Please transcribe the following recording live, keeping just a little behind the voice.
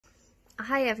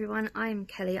Hi everyone, I'm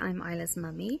Kelly, I'm Isla's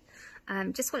mummy.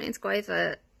 Just wanting to go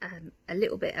over a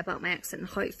little bit about my accident.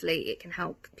 Hopefully it can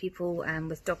help people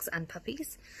with dogs and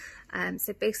puppies.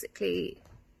 So basically,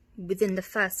 within the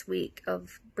first week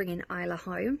of bringing Isla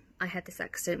home, I had this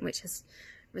accident which has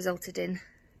resulted in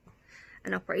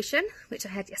an operation, which I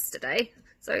had yesterday.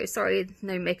 So sorry,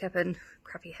 no makeup and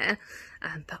crappy hair,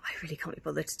 but I really can't be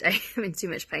bothered today. I'm in too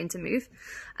much pain to move.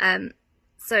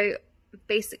 So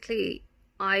basically,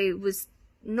 I was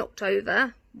knocked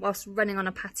over whilst running on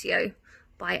a patio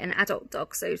by an adult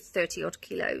dog, so 30 odd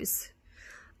kilos,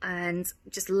 and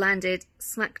just landed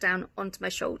smack down onto my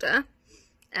shoulder.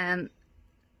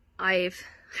 I've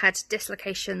had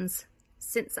dislocations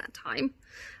since that time,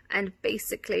 and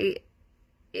basically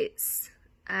it's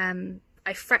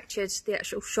I fractured the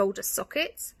actual shoulder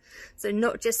socket, so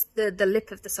not just the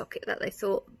lip of the socket that they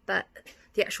thought, but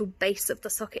the actual base of the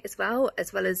socket as well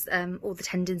as all the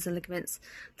tendons and ligaments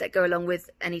that go along with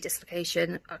any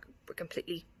dislocation were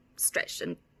completely stretched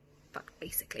and fucked,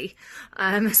 basically.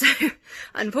 So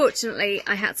unfortunately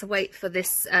I had to wait for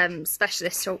this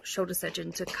specialist shoulder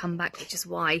surgeon to come back, which is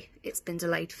why it's been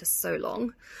delayed for so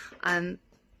long.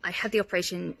 I had the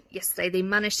operation yesterday. They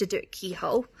managed to do it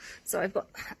keyhole, so I've got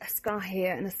a scar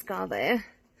here and a scar there,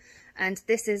 and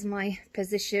this is my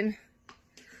position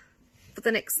for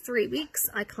the next 3 weeks.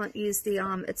 I can't use the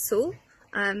arm at all.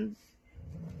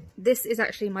 This is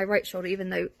actually my right shoulder, even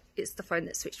though it's the phone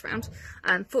that's switched around.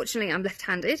 Fortunately, I'm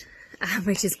left-handed,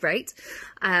 which is great.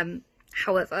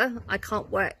 However, I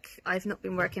can't work. I've not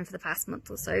been working for the past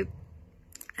month or so,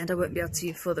 and I won't be able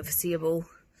to for the foreseeable,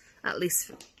 at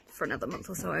least for another month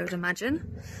or so, I would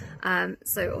imagine.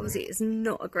 So obviously it's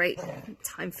not a great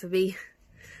time for me,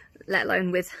 let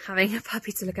alone with having a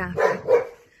puppy to look after,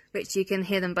 which you can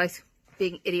hear them both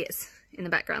being idiots in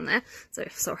the background there, so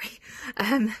sorry.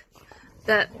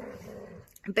 But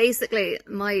basically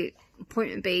my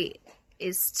point would be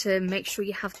is to make sure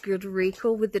you have good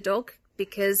recall with the dog,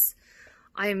 because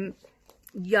I'm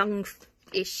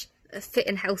young-ish, fit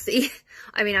and healthy.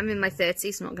 I mean, I'm in my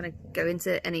 30s, so I'm not going to go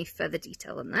into any further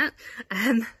detail than that.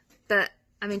 But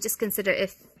I mean, just consider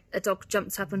if a dog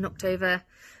jumped up and knocked over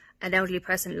an elderly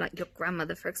person, like your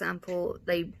grandmother, for example,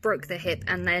 they broke their hip,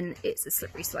 and then it's a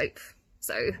slippery slope.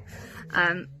 So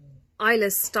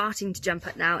Isla's starting to jump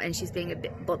up now, and she's being a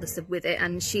bit bothersome with it,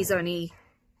 and she's only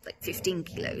like 15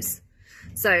 kilos.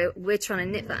 So we're trying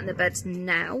to nip that in the bud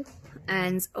now,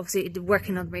 and obviously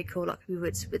working on recall like we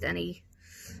would with any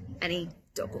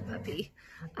dog or puppy.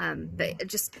 But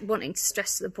just wanting to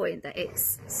stress to the point that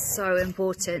it's so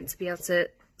important to be able to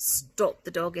stop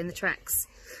the dog in the tracks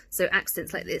so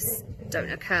accidents like this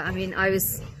don't occur. I mean, I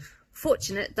was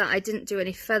fortunate that I didn't do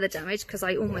any further damage, because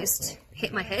I almost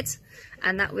hit my head,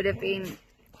 and that would have been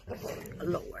a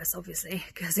lot worse, obviously,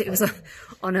 because it was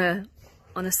on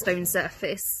a stone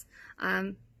surface.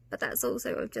 But that's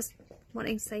also just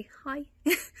wanting to say hi.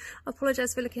 I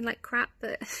apologise for looking like crap,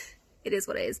 but it is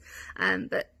what it is.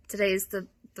 But today is the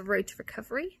road to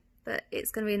recovery, but it's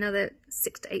going to be another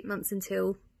 6 to 8 months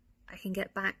until I can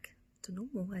get back to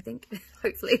normal, I think.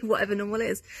 Hopefully, whatever normal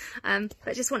is. But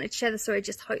I just wanted to share the story,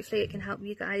 just hopefully it can help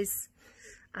you guys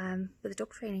with the dog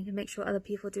training and make sure other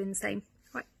people are doing the same.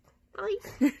 Right,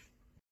 bye.